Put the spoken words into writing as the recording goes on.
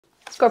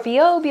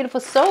Scorpio, beautiful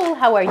soul,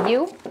 how are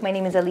you? My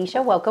name is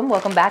Alicia. Welcome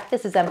back.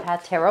 This is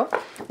Empath Tarot,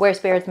 where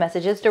Spirit's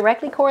messages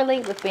directly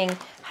correlate with being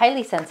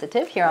highly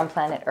sensitive here on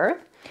planet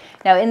Earth.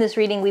 Now, in this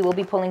reading, we will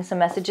be pulling some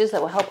messages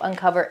that will help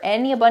uncover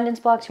any abundance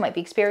blocks you might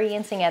be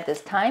experiencing at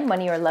this time,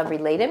 money or love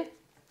related.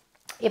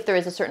 If there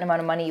is a certain amount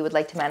of money you would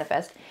like to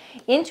manifest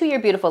into your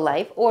beautiful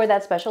life or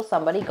that special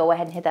somebody, go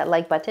ahead and hit that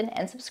like button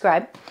and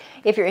subscribe.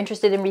 If you're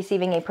interested in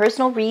receiving a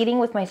personal reading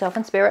with myself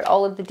and Spirit,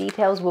 all of the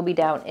details will be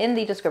down in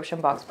the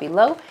description box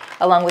below,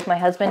 along with my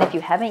husband. If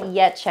you haven't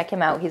yet, check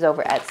him out. He's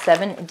over at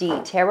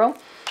 7D Tarot.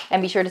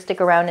 And be sure to stick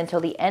around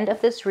until the end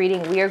of this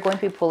reading. We are going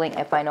to be pulling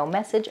a final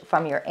message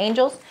from your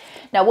angels.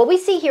 Now, what we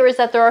see here is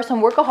that there are some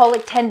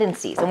workaholic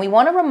tendencies. And we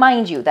want to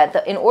remind you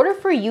that in order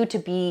for you to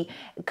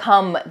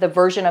become the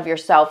version of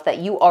yourself that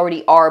you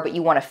already are, but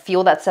you want to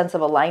feel that sense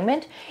of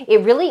alignment,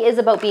 it really is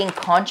about being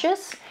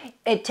conscious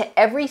to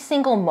every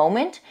single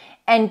moment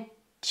and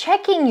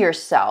checking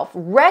yourself,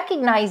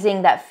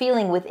 recognizing that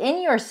feeling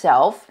within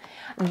yourself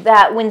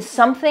that when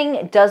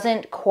something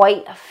doesn't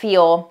quite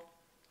feel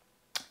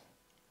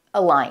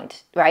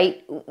aligned,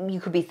 right? You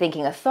could be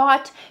thinking a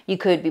thought, you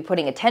could be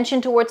putting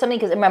attention towards something,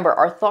 because remember,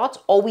 our thoughts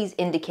always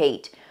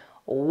indicate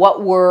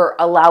what we're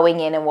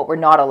allowing in and what we're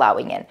not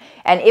allowing in.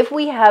 And if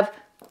we have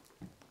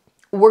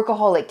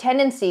workaholic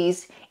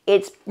tendencies,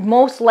 it's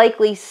most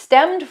likely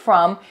stemmed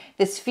from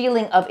this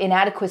feeling of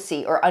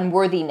inadequacy or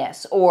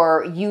unworthiness,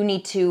 or you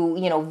need to,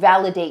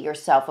 validate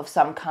yourself of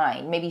some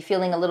kind, maybe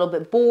feeling a little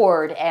bit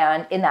bored,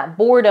 and in that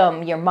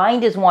boredom, your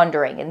mind is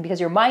wandering, and because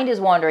your mind is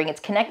wandering, it's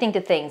connecting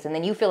to things, and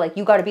then you feel like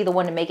you got to be the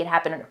one to make it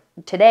happen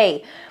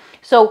today.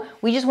 So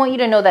we just want you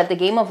to know that the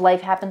game of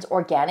life happens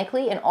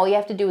organically, and all you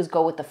have to do is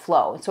go with the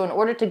flow. So in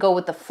order to go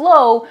with the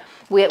flow,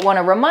 we want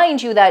to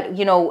remind you that,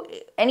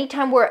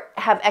 anytime we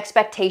have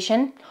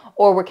expectation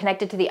or we're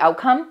connected to the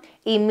outcome,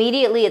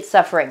 immediately it's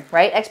suffering,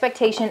 right?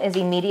 Expectation is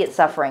immediate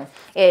suffering.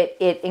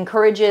 It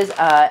encourages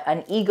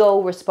an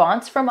ego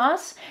response from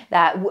us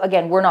that,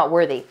 again, we're not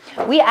worthy.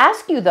 We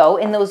ask you, though,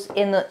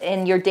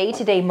 in your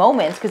day-to-day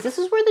moments, because this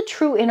is where the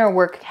true inner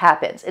work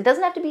happens. It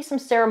doesn't have to be some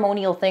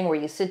ceremonial thing where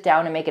you sit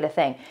down and make it a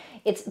thing.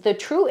 It's the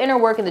true inner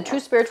work and the true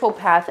spiritual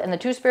path and the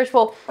true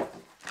spiritual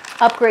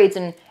upgrades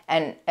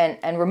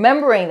and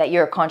remembering that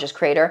you're a conscious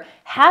creator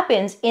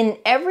happens in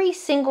every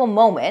single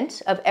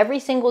moment of every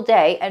single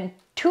day, and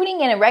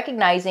tuning in and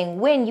recognizing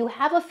when you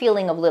have a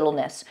feeling of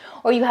littleness,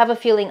 or you have a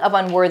feeling of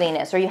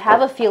unworthiness, or you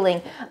have a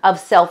feeling of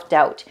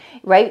self-doubt,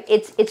 right?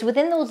 It's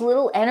within those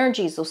little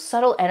energies, those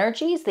subtle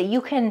energies, that you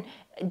can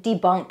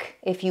debunk,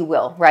 if you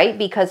will, right?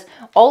 Because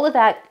all of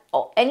that,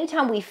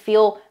 anytime we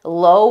feel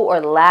low or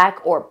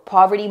lack or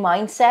poverty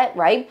mindset,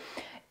 right?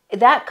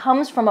 That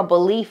comes from a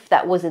belief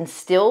that was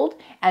instilled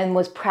and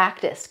was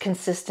practiced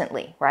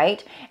consistently,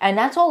 right? And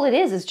that's all it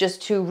is just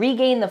to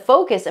regain the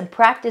focus and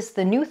practice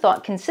the new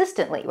thought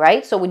consistently,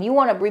 right? So when you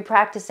want to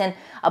re-practice an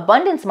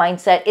abundance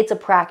mindset, it's a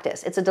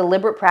practice. It's a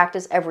deliberate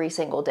practice every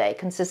single day,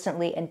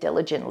 consistently and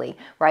diligently,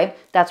 right?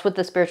 That's what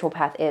the spiritual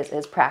path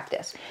is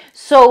practice.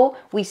 So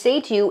we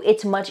say to you,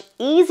 it's much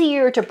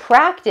easier to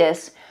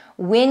practice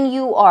when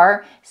you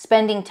are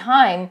spending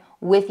time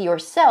with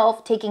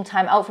yourself, taking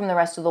time out from the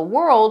rest of the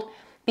world,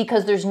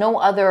 because there's no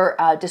other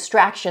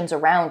distractions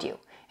around you.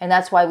 And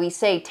that's why we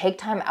say take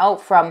time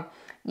out from,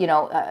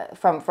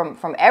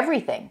 from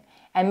everything,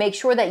 and make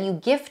sure that you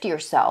gift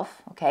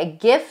yourself, okay?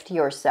 Gift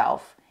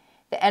yourself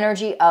the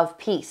energy of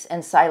peace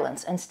and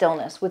silence and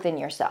stillness within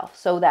yourself,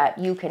 so that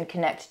you can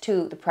connect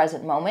to the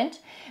present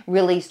moment,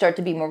 really start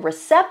to be more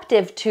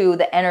receptive to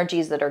the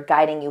energies that are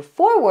guiding you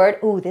forward.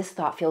 Ooh, this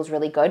thought feels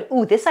really good.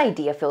 Ooh, this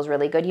idea feels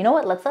really good. You know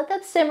what? Let's let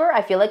that simmer.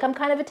 I feel like I'm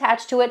kind of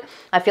attached to it.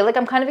 I feel like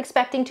I'm kind of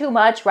expecting too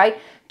much, right?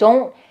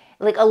 Don't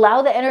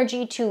allow the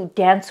energy to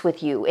dance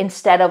with you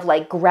instead of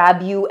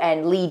grab you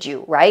and lead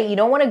you, right? You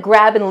don't want to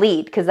grab and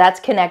lead, because that's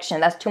connection.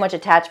 That's too much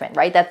attachment,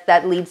 right?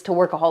 That leads to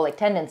workaholic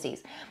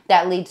tendencies.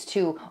 That leads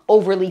to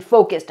overly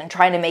focused and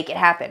trying to make it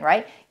happen,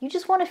 right? You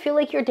just want to feel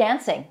like you're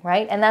dancing,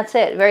 right? And that's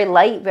it. Very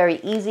light, very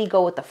easy.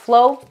 Go with the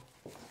flow,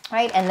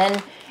 right? And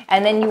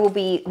then you will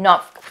be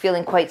not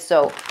feeling quite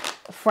so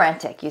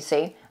frantic, you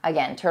see.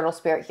 Again, Turtle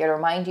Spirit here to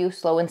remind you,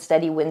 slow and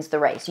steady wins the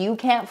race. You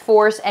can't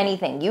force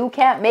anything. You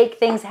can't make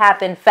things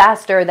happen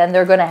faster than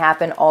they're going to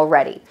happen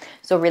already.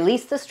 So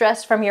release the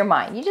stress from your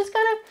mind. You just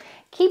got to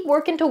keep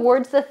working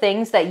towards the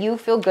things that you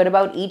feel good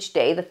about each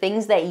day, the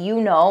things that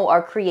you know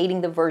are creating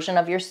the version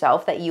of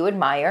yourself that you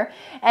admire.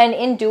 And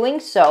in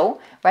doing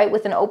so, right,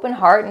 with an open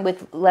heart and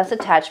with less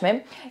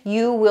attachment,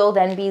 you will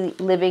then be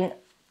living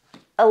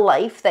a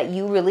life that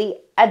you really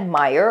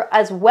admire,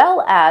 as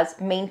well as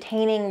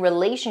maintaining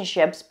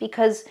relationships,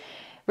 because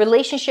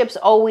relationships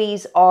are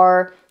always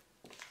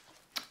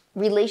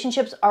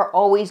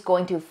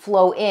going to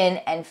flow in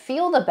and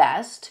feel the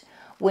best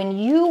when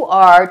you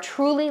are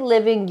truly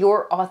living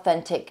your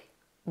authentic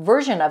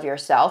version of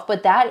yourself.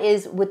 But that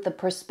is with the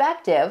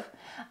perspective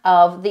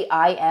of the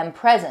I am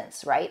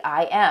presence, right?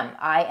 I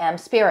am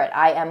spirit,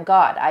 I am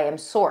God, I am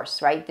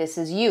source, right? This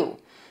is you,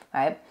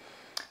 right?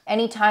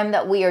 Anytime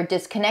that we are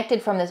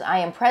disconnected from this I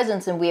am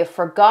presence and we have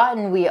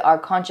forgotten we are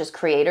conscious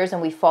creators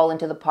and we fall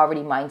into the poverty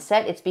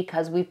mindset, it's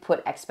because we've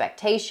put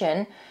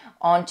expectation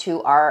onto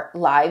our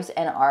lives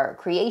and our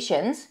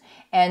creations.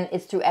 And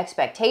it's through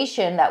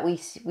expectation that we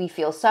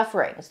feel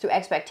suffering. It's through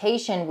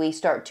expectation we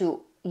start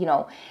to,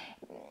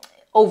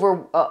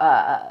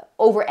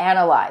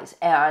 overanalyze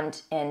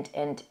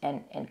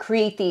and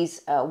create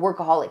these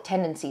workaholic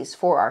tendencies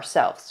for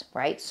ourselves,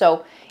 right?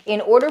 So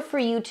in order for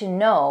you to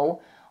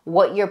know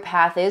what your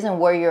path is and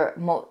where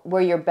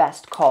you're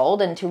best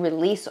called, and to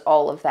release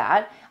all of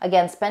that,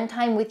 again, spend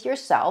time with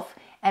yourself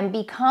and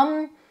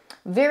become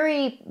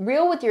very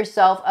real with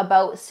yourself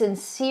about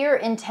sincere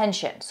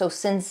intention. So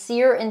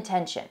sincere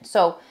intention.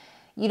 So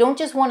you don't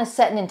just want to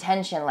set an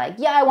intention like,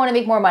 yeah, I want to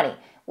make more money.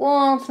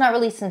 Well, it's not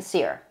really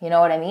sincere. You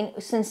know what I mean?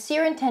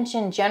 Sincere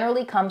intention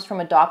generally comes from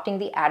adopting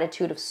the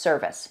attitude of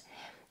service.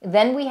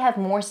 Then we have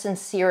more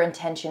sincere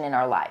intention in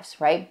our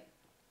lives, right?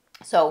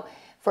 So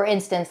for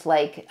instance,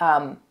 like,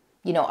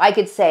 I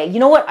could say, you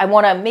know what, I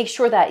want to make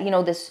sure that,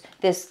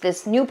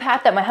 this new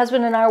path that my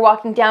husband and I are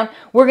walking down,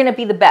 we're going to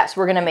be the best.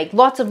 We're going to make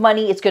lots of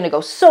money. It's going to go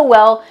so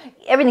well.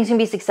 Everything's going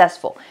to be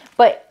successful.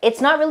 But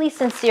it's not really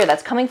sincere.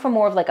 That's coming from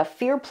more of like a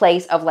fear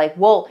place of like,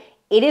 well,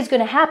 it is going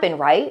to happen,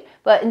 right?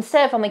 But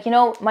instead, if I'm like,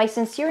 my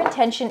sincere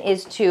intention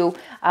is to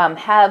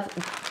have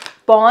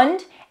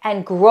bond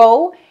and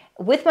grow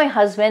with my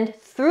husband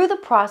through the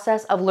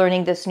process of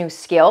learning this new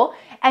skill,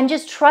 and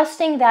just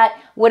trusting that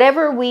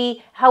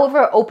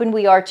however open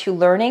we are to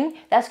learning,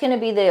 that's going to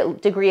be the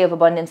degree of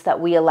abundance that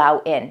we allow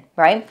in,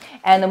 right?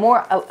 And the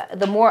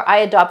more I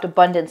adopt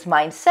abundance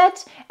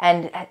mindset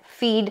and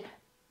feed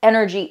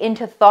energy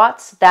into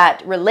thoughts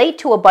that relate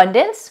to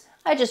abundance,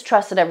 I just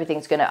trust that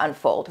everything's going to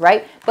unfold,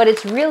 right? But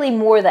it's really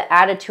more the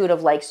attitude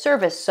of like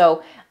service.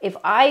 So if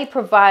I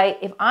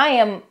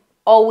am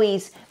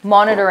always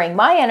monitoring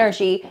my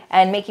energy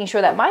and making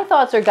sure that my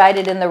thoughts are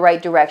guided in the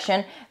right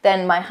direction,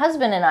 then my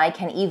husband and I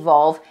can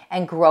evolve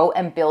and grow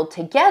and build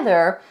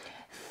together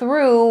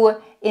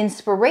through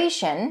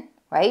inspiration,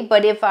 right?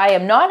 But if I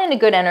am not in a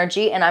good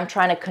energy and I'm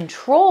trying to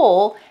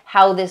control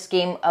how this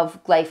game of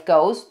life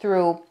goes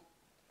through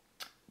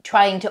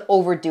trying to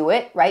overdo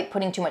it, right?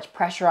 Putting too much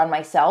pressure on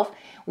myself,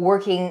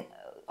 working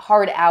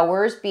hard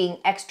hours, being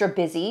extra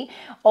busy,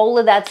 all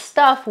of that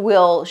stuff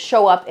will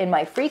show up in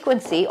my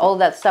frequency. All of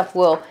that stuff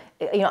will,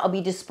 I'll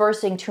be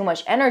dispersing too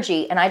much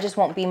energy and I just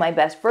won't be my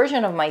best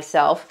version of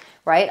myself,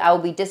 right? I will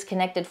be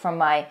disconnected from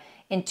my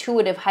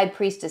intuitive high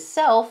priestess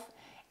self,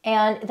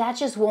 and that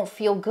just won't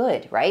feel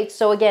good, right?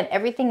 So again,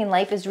 everything in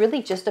life is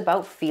really just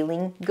about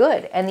feeling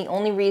good. And the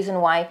only reason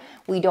why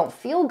we don't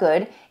feel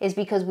good is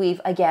because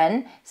we've,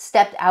 again,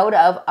 stepped out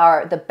of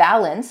the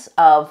balance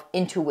of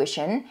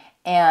intuition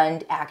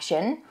and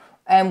action,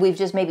 and we've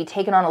just maybe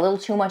taken on a little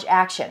too much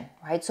action,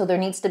 right? So there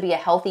needs to be a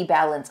healthy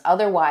balance.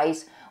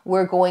 Otherwise,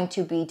 we're going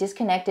to be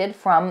disconnected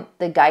from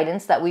the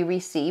guidance that we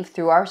receive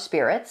through our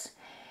spirits.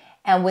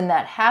 And when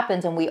that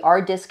happens and we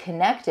are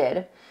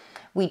disconnected,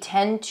 we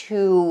tend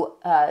to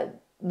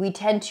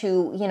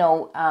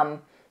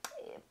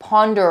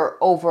ponder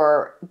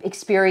over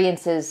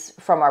experiences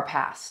from our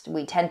past.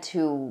 We tend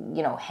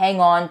to,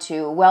 hang on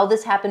to, well,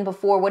 this happened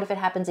before, what if it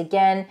happens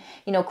again?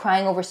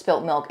 Crying over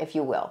spilt milk, if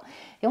you will.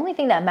 The only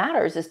thing that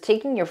matters is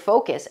taking your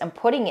focus and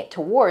putting it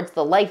towards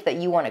the life that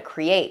you want to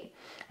create.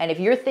 And if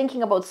you're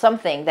thinking about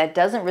something that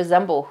doesn't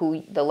resemble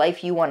the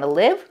life you want to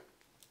live,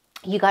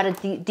 you got to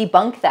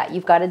debunk that.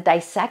 You've got to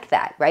dissect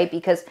that, right?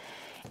 Because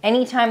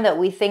anytime that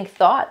we think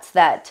thoughts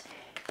that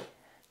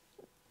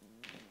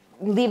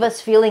leave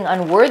us feeling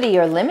unworthy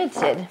or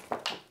limited,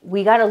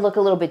 we got to look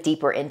a little bit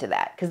deeper into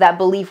that, because that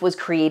belief was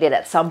created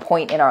at some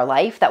point in our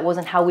life. That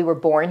wasn't how we were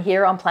born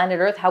here on planet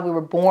Earth. How we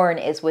were born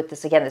is with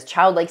this, again, this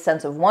childlike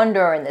sense of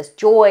wonder and this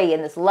joy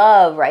and this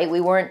love, right?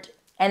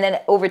 And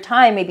then over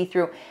time, maybe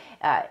through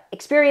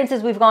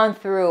experiences we've gone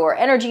through or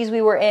energies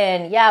we were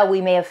in,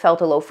 we may have felt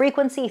a low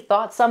frequency,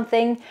 thought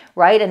something,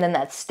 right? And then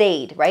that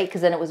stayed, right?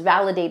 Because then it was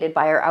validated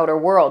by our outer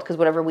world, because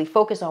whatever we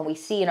focus on, we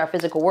see in our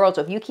physical world.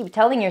 So if you keep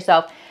telling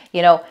yourself,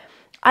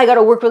 I got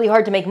to work really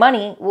hard to make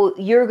money, well,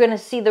 you're going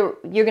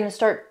to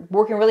start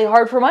working really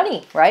hard for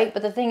money, right?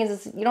 But the thing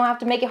is you don't have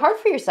to make it hard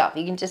for yourself.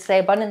 You can just say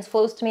abundance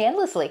flows to me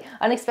endlessly.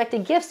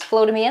 Unexpected gifts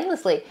flow to me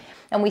endlessly.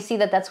 And we see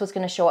that that's what's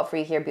going to show up for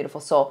you here, beautiful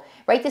soul.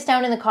 Write this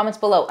down in the comments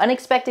below.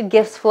 Unexpected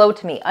gifts flow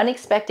to me.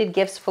 Unexpected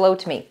gifts flow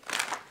to me.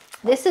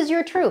 This is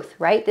your truth,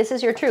 right? This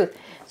is your truth.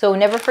 So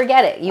never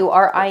forget it. You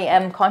are I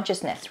am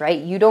consciousness, right?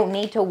 You don't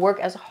need to work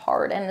as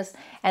hard and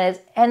as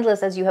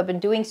endless as you have been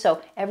doing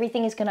so.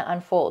 Everything is going to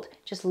unfold.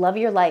 Just love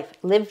your life.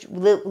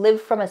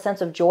 Live from a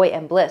sense of joy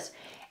and bliss.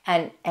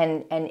 And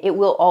it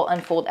will all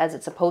unfold as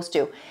it's supposed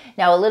to.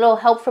 Now, a little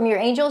help from your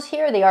angels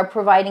here. They are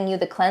providing you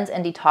the cleanse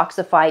and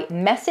detoxify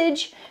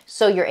message.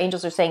 So your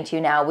angels are saying to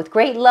you now, with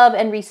great love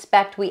and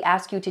respect, we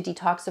ask you to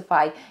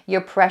detoxify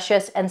your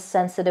precious and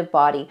sensitive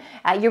body.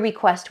 At your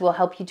request, we'll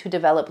help you to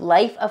develop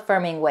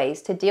life-affirming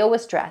ways to deal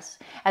with stress,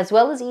 as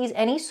well as ease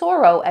any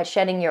sorrow at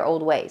shedding your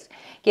old ways.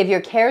 Give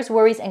your cares,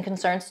 worries, and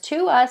concerns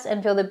to us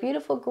and feel the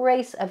beautiful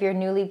grace of your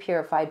newly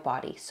purified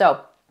body.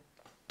 So,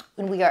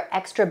 when we are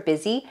extra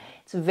busy,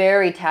 it's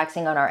very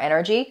taxing on our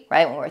energy,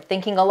 right? When we're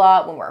thinking a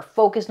lot, when we're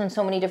focused in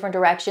so many different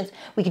directions,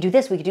 we could do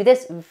this, we could do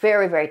this,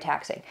 very, very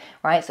taxing,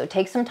 right? So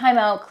take some time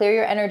out, clear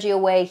your energy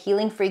away,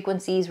 healing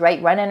frequencies,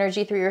 right? Run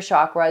energy through your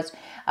chakras,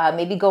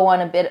 maybe go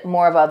on a bit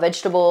more of a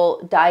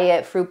vegetable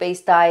diet,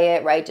 fruit-based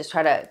diet, right? Just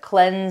try to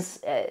cleanse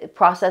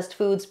processed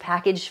foods,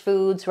 packaged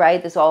foods,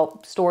 right? This all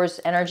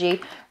stores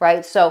energy,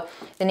 right? So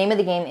the name of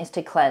the game is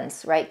to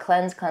cleanse, right?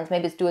 Cleanse.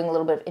 Maybe it's doing a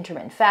little bit of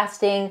intermittent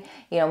fasting,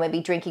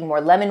 maybe drinking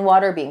more lemon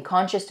water, being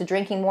conscious to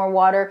drinking more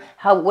water,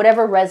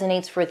 whatever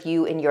resonates with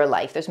you in your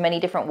life. There's many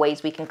different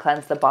ways we can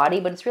cleanse the body,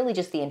 but it's really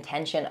just the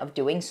intention of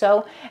doing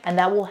so. And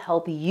that will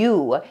help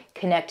you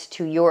connect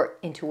to your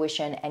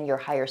intuition and your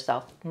higher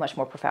self much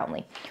more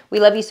profoundly. We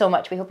love you so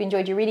much. We hope you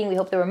enjoyed your reading. We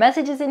hope there were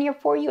messages in here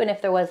for you. And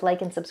if there was,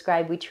 like and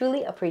subscribe. We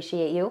truly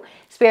appreciate you.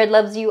 Spirit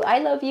loves you. I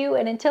love you.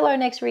 And until our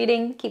next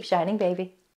reading, keep shining, baby.